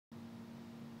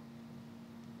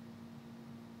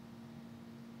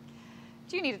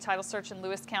Do you need a title search in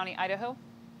Lewis County, Idaho?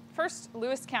 First,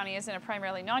 Lewis County is in a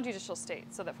primarily non-judicial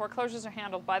state, so that foreclosures are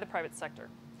handled by the private sector.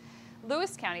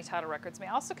 Lewis County title records may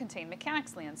also contain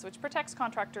mechanics liens, which protects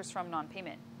contractors from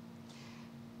non-payment.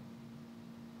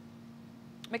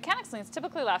 Mechanics liens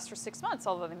typically last for 6 months,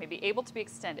 although they may be able to be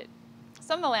extended.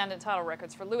 Some of the land and title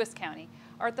records for Lewis County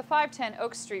are at the 510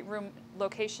 Oak Street room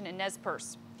location in Nez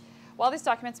Perce. While these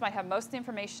documents might have most of the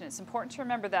information, it's important to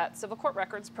remember that civil court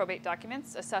records, probate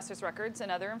documents, assessor's records, and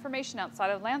other information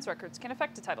outside of lands records can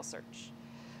affect a title search.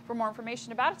 For more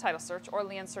information about a title search or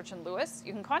land search in Lewis,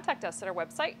 you can contact us at our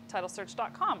website,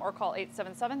 titlesearch.com, or call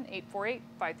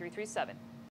 877-848-5337.